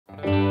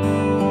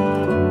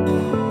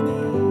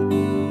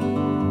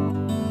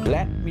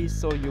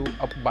show you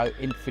about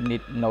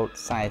Infinix Note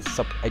size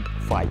sub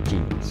 5G.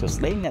 So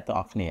today អ្នកទាំង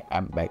អស់គ្នា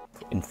I'm back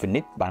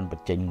Infinix បានប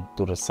ញ្ចេញ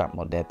ទូរស័ព្ទ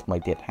model ថ្មី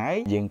ទៀតហើយ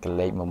យើងក៏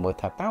លេខមកមើល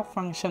ថាតើ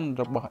function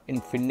របស់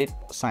Infinix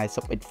size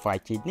sub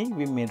 5G នេះ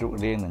វាមានរូប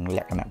រាងនិងល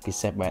ក្ខណៈពិ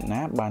សេសបែបណា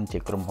បានជា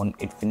ក្រុមហ៊ុន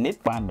Infinix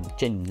បានបញ្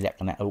ចេញលក្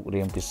ខណៈរូប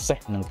រាងពិសេស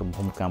និងទំ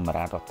ហំកាមេ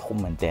រ៉ាដ៏ធំ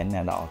មែនទែនអ្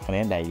នកទាំងអស់គ្នា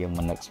ដែលយើង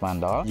មិននឹកស្មាន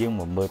ដល់យើង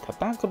មកមើលថា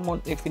តើក្រុមហ៊ុន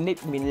Infinix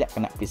មានលក្ខ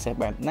ណៈពិសេស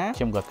បែបណា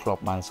ខ្ញុំក៏ធ្លា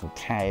ប់បានសង្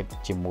ខេប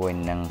ជាមួយ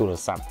នឹងទូរ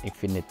ស័ព្ទ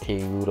Infinity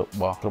រ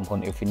បស់ក្រុមហ៊ុន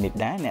Infinix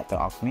ដែរអ្នកទាំ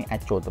ងអស់គ្នាអា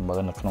ចចូលទៅមើ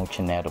លនៅក្នុង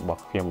channel រប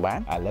ស់ខ្ញុំបាន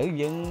ឥឡូវ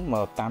យើងម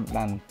កតាម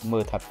ដានមើ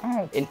លថាតើ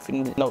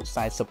Infinix Note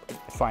size sub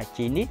 5G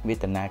នេះវា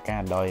ដំណើរកា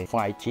រដោយ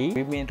 5G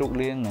វាមានរូប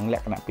រាងនិងល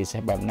ក្ខណៈពិសេ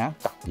សបែបណា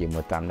តោះយើង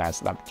មើលតាមដាន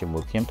ស្ដាប់ជាមួ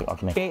យខ្ញុំទាំងអស់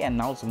គ្នាគេ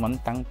announcement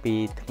តាំងពី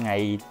ថ្ងៃ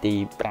ទី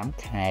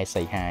5ខែ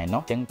សីហាเนา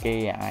ะអញ្ចឹងគេ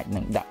អាច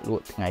នឹងដាក់ល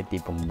ក់ថ្ងៃទី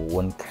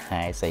9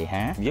ខែសី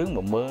ហាយើងម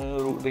កមើល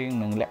រូបរាង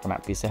និងលក្ខ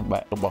ណៈពិសេសបែ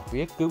បរបស់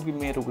វាគឺវា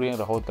មានរូបរាង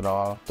រហូតដ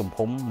ល់ទំ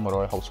ហំ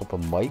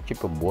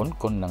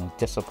 168.9 គុណនឹង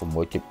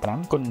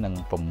 76.5 គុណនឹង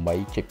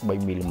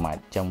 8.3 មីលីម៉ែត្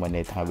រអញ្ចឹងមាន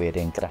ន័យថាវា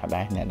រាងក្រាស់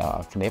ដែរអ្នកនរ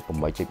គ្នា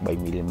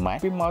 8.3 មីលីម៉ែត្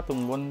រវាមកទ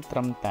ម្ងន់ត្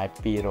រឹមតែ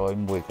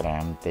 201 ក្រា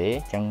មទេ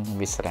អញ្ចឹង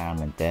វាស្រាល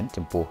មែនទែន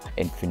ចំពោះ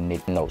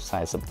Infinix Note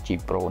 40G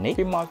Pro នេះ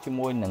វាមកជា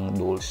មួយនឹង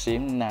Dual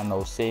SIM Nano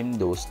SIM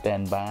Dual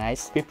Standby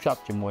វាភ្ជាប់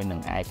ជាមួយនឹង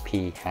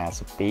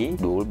IP52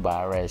 Dual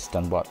Barrel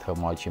Standard ធ្វើ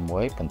មកជាមួ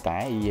យប៉ុន្តែ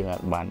យើងអា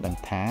ចបានដឹង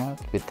ថា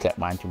វាធ្លាក់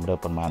បានជម្រើស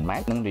ប្រមាណម៉ែ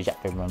ត្រនិងរយៈ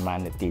ពេលប្រមាណ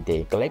នាទីទេ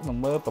ក៏លេខមក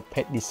មើលប្រ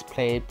ភេទ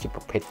display ជា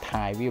ប្រភេទ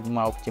Thai វាម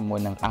កជាមួយ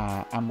នឹង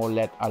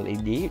AMOLED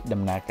LED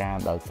ដំណើរការ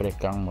ដោយ frequency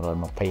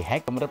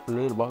 120Hz កម្រិតពន្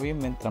លឺរបស់វា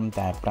មានត្រឹម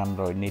តែ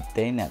500 nit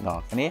ទេអ្នកនរ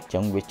គ្នាអញ្ចឹ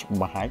ងវាច្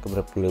បាស់ហើយកម្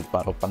រិតពន្លឺប៉ុ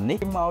ណ្នេះ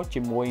វាមក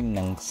ជាមួយ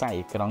នឹងខ្សែ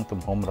អេក្រង់ទំ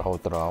ហំរហូ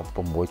តដល់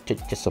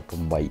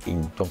 6.78 អ៊ីន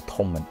ចុង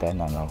ធំមែនតើ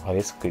អ្នកនរគ្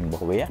នា screen រប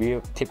ស់វា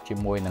ធៀបជា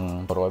មួយនឹង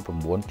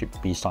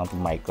 109.2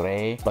 cm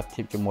Gray បើ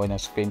ធៀបជាមួយនឹង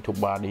screen to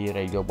body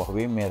ratio របស់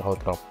វាមានរហូត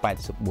ដល់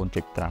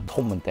 84.5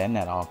 ធំមែនតើអ្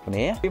នកនរគ្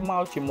នាវាម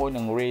កជាមួយ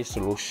នឹង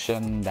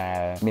resolution ដែ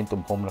លមាន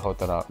ទំហំរហូ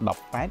តដល់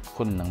 18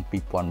 គុណនឹង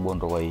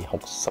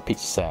 2460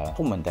 pixel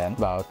ធំមែនតើ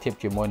បើធៀប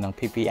ជាមួយនឹង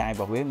PPI រ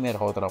បស់វាមានរ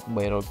ហូតដល់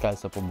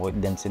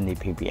 396 density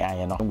PPI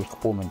ឯណោះវាខ្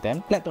ពស់មែនតើ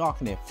អ្នកទាំងអស់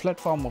គ្នា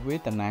platform របស់វា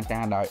ដំណើរកា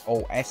រដោយ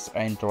OS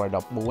Android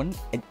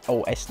 14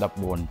 OS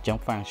 14អញ្ចឹង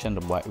function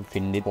របស់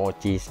Infinix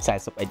 4G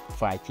 40X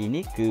 5G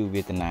នេះគឺ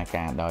វាដំណើរ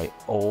ការដោយ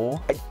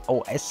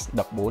OS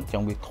 14អញ្ចឹ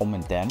ងវាធំមែ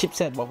នតើ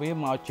chipset របស់វា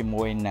មកជា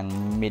មួយនឹង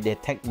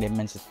MediaTek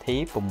Dimensity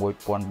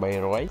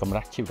 6300កម្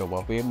រាស់ chip រប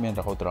ស់វាមាន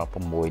រហូតដល់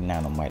 6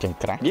 nanometer អញ្ចឹង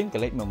ក្រាស់យើងក៏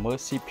លេខមកមើល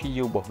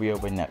CPU របស់វា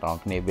វិញអ្នកនរ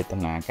គ្នាវា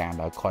ដំណើរការ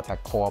ដោយ Cortex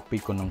Core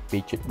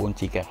 2.2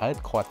 GHz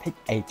Cortex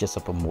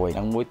A76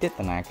 និងមួយទៀត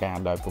ដំណើរការ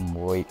ដោយ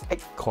 6X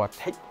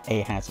Cortex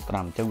A55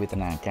 អញ្ចឹងវា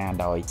ដំណើរការ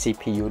ដោយ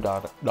CPU ដ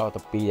ល់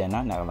ទៅ2ដែរណា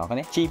អ្នកនរគ្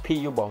នា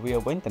GPU របស់វា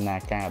វិញដំណើរ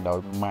ការដោយ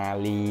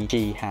Mali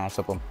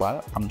G57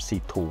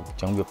 MC2 អ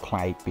ញ្ចឹងវាប្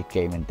លែកពី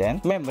គេមែនតើ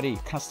Memory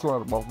card slot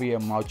របស់វា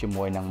មកជា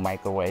មួយនឹង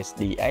Micro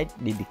SD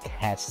 8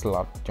 dedicated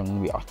slot អញ្ចឹង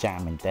វាអស្ចារ្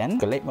យមែនតើ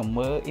ក៏លេខមក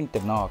មើល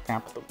internal ការ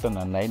ផ្ទុកទិន្ន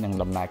ន័យនិង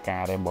ដំណើរកា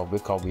រ RAM របស់វា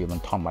ក៏វាមិន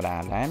ធម្មតា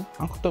ដែរ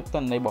អង្គផ្ទុកទិ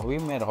ន្នន័យរបស់វា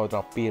មានរហូតដ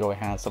ល់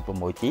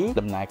 256G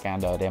ដំណើរការ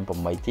ដោយ RAM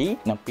 8G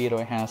និង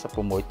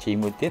 256G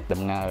មួយទៀត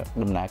ដំ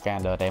ណើរការ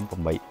ដោយ RAM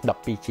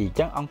 12G អញ្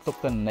ចឹងអង្គផ្ទុក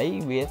ទិន្នន័យ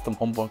វាទំ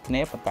ហំប៉ុនគ្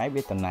នាប៉ុន្តែ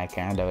វាដំណើរ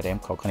ការដោយ RAM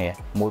ខុសគ្នា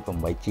មួយ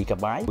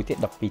 8GB មួយទៀត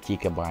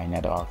 12GB អ្ន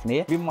កទាំងអស់គ្នា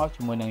វាមក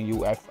ជាមួយនឹង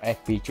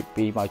UFS2.2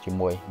 មកជា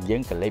មួយយើ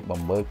ងក៏លេខ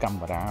បំមើលកា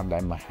មេរ៉ាដែ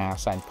លមហា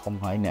សែនធំ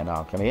ហើយអ្នកទាំង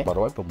អស់គ្នា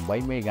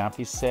108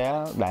 megapixel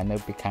ដែលនៅ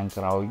ពីខាង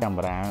ក្រោយកា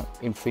មេរ៉ា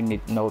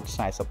Infinix Note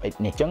 40X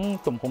នេះអញ្ចឹង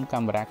ទំហំកា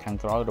មេរ៉ាខាង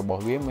ក្រោយរប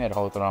ស់វាមានរ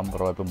ហូតដល់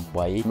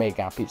108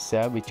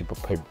 megapixel វាជាប្រ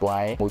ភេទ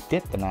wide មួយទៀ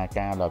តដំណើរ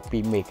ការដល់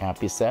2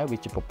 megapixel វា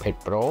ជាប្រភេទ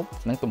pro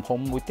និងទំហំ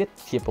មួយទៀត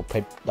ជាប្រភេ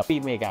ទ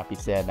12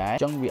 megapixel ដែរអ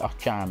ញ្ចឹងវាអស្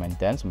ចារ្យមែន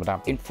តើសម្រា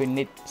ប់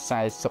Infinix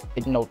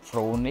 40X Note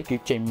Pro នេះគឺ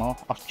ចេញមក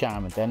អស្ចារ្យ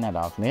មែនតើអ្នកន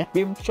រគ្នា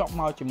វាភ្ជាប់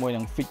មកជាមួយ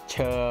នឹង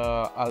feature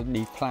LED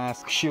Plus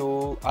Q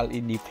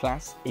LED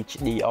Plus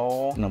HDR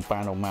និង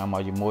Pannha ម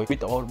កជាមួយវី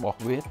ដេអូរបស់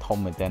វាធំ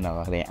មែនតើអ្នកន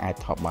រគ្នាអាច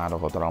ថតបានរ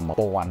ហូតដល់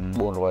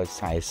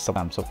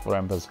 1440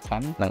 frame per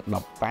second និង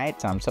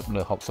 1830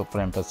 លើ 60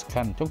 frame per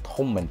second ចុង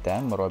ធំមែនតើ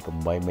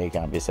108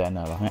 megapixel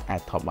អ្នកនរគ្នាអា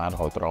ចថតបានរ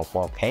ហូតដល់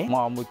 4K ម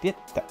កមួយទៀត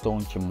តាក់ទង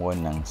ជាមួយ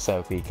នឹង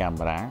selfie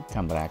camera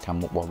ខាង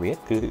មុខរបស់វា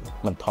គឺ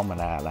មិនធម្ម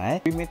តាដែរ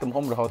វាមានទំ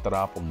ហំរហូតដ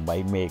ល់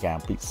 8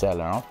 megapixel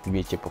ណោះ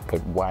វាជាប្រភេ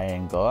ទ wide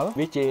angle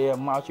វាជា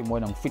មកជាមួយ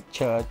នឹង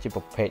feature ជា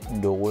ប្រភេទ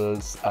dual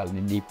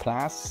LED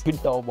plus វី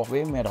ដេអូរបស់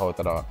វាមានរហូត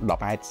ដល់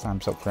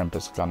 1830 frame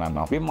per second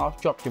ណោះវាមក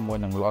ជាប់ជាមួយ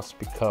នឹង loud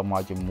speaker ម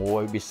កជាមួ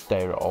យវា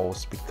stereo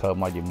speaker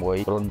មកជាមួយ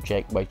room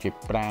jack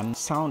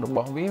 3.5 sound រប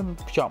ស់វា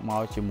ភ្ជាប់ម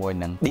កជាមួយ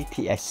នឹង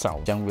DTS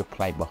sound អញ្ចឹងវាប្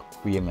លែករបស់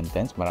វាមែន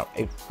ទែនសម្រាប់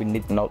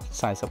Infinix Note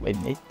 40X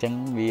នេះអញ្ចឹង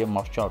វាម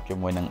កជាប់ជា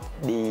មួយនឹង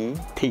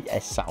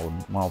DTS sound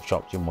មកជា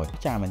ប់ជាមួយ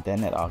ចាមែនទែន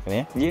អ្នកនរគ្នា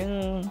យើង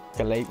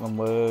ក៏លេខមក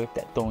មើល ត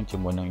កតងជា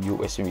មួយនឹង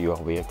USB រប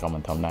ស់វាក៏មិ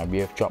នធម្មតា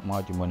វាភ្ជាប់ម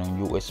កជាមួយនឹង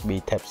USB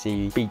Type C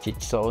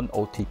 2.0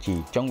 OTG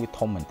អញ្ចឹងវា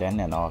ធំមែនតើ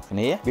អ្នកនរគ្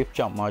នាវាភ្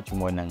ជាប់មកជា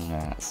មួយនឹង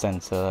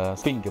sensor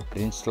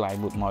fingerprint slide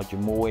មកជា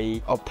មួយ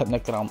optic នៅ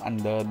ក្រោម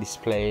under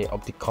display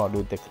optical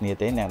ដូចតែគ្នា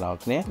ទេអ្នកនរ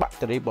គ្នាបាក់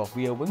តេរីរបស់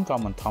វាវិញក៏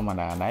មិនធម្ម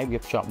តាដែរវា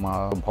ភ្ជាប់មក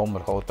ទំហំ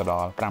រហូតដ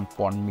ល់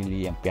 5000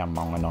 mAh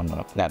ម៉ោងឯនោះអ្នក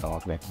នរគ្នា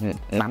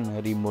non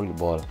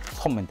removable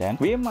ធំមែនតើ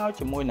វាមក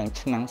ជាមួយនឹង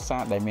ឆ្នាំងសា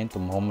កដែលមាន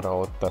ទំហំរ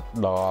ហូត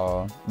ដល់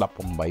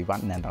18 វ៉ា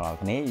ត់អ្នកនរ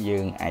គ្នាយើ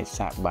ងអាច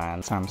សាកបាន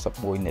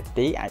31នា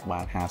ទីអាចបា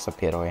ន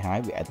 50% ហើយ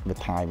វាអាចទៅ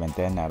ថៃមែន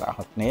តើអ្នកនរ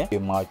គ្នា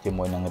វាមកជា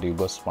មួយនឹង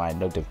reverse wide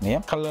ដូចតែគ្នា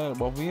color រ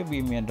បស់វា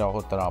មានរហូ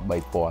តដល់3ព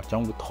ណ៌អញ្ចឹ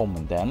ងវាធំ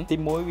មែនតើទី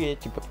1វា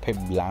ជាប្រភេទ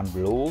lamp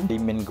blue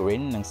lemon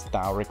green និង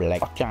starry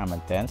black អស្ចារ្យមែ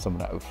នតើសម្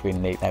រាប់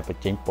Infinix ដែលប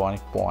ញ្ចេញពណ៌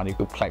នេះ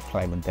គឺប្លែក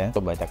ៗមែនតើ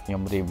ទោះបីតែខ្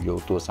ញុំ review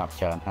ទូរស័ព្ទ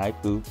ច្រើនហើយ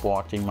គឺព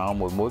ណ៌ចេញមក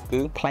មួយ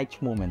គឺប្លែក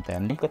ឈ្មោះមែនតើ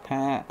នេះគាត់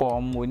ថាព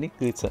ណ៌មួយនេះ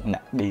គឺសិតអ្ន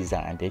ក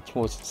design ទេឈ្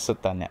មោះសិត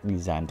តែអ្នក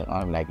design ទាំងអ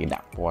ស់តែគេដា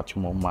ក់ពណ៌ឈ្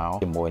មោះមក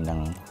ជាមួយនឹង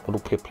រូ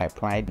បភាពប្លែ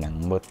កៗនិង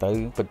មើលទៅ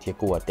ពិតជា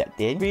គួរឲ្យទាក់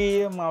ទាញវា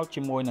មក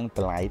ជាមួយនឹងត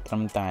ម្លៃត្រឹ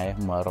មតែ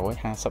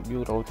150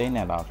 euro ទេ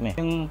អ្នកនរគ្នាអញ្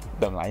ចឹង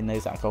តម្លៃនៅ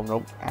សហគមន៍អឺរ៉ុ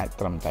បអាច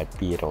ត្រឹមតែ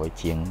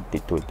200ជាងតិ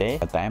ចតួចទេ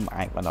តែមិន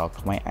អាចបណ្ដោះ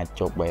ខ្មែរអាច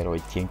ចូល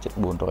300ជាង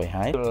700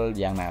ហើយ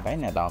យ៉ាងណាដែរ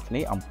អ្នកនរគ្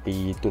នាអំពី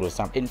ទូរ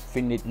ស័ព្ទ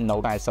Infinix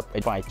Note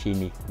 40 5G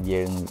នេះ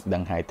យើងដឹ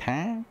ងហើយថា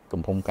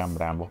ទំហំកាមេ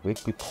រ៉ារបស់វា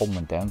គឺធំ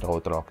មែនតើរហូ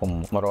តដល់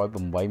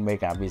108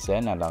 megapixel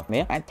អ្នកនរគ្នា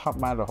អាចថត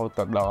បានរហូត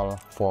ដល់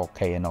 4K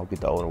នៅវី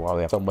ដេអូរបស់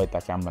វាសូម្បីតែ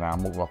កាមេរ៉ា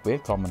មុខរបស់វា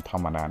ក៏មិនធ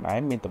ម្មតាដែរ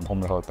មានទំហំ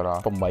រហូតដ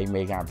ល់8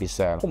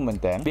 megapixel ធំមែន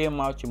តើវា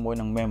មកជាមួយ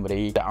នឹង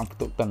memory ដែលអង្គផ្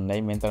ទុកទិន្នន័យ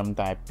មានត្រឹម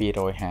តែ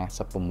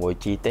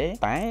 256G ទេ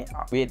តែ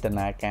វាដំ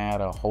ណើរការ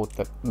រហូត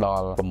ដ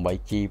ល់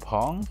 8G ផ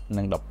ង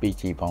និង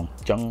 12G ផង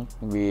អញ្ចឹង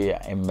វា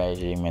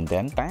amazing មែនតើ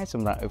តែស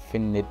ម្រាប់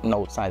Infinix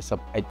Note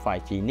 40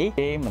 5G នេះ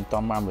គេមិនទា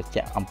ន់បានបញ្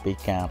ជាក់អំពី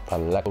ការផ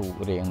លិតរូប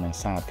រាងនិង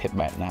សារធាតុ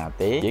បែបណា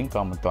ទេយើង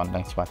ក៏មិនទាន់ដឹ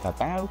ងច្បាស់ថា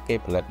តើគេ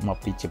ផលិតមក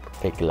ពីជាប្រ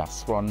ភេទ glass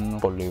front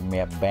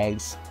polymer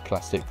base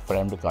plastic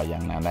frame ឬក៏យ៉ា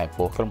ងណាដែរព្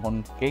រោះក្រុមហ៊ុន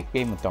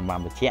គេមិនទាន់បាន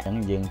បញ្ជាក់អញ្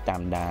ចឹងយើងតា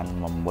មដាន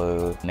មកមើល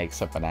next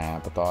សប្តាហ៍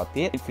បន្ត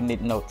ទៀត Infinix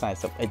Note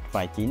 40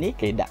 5G នេះ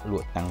គេដាក់ល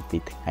ក់តាំងពី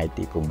ថ្ងៃ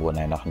ទី 9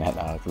 ហើយនោះអ្នក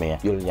នរគ្នា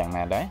យល់យ៉ាង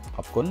ណាដែរអ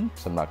រគុណ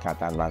សម្រាប់ការ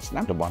តាមដានស្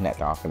ដាប់របស់អ្នក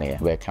ទាំងអស់គ្នា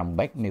Welcome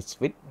back next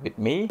week with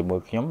me ជាមួ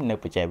យខ្ញុំនៅ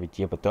បច្ចេកវិទ្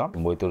យាបន្ទាប់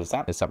ជាមួយទូរស័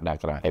ព្ទនៅសប្តាហ៍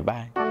ក្រោយ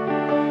បាយ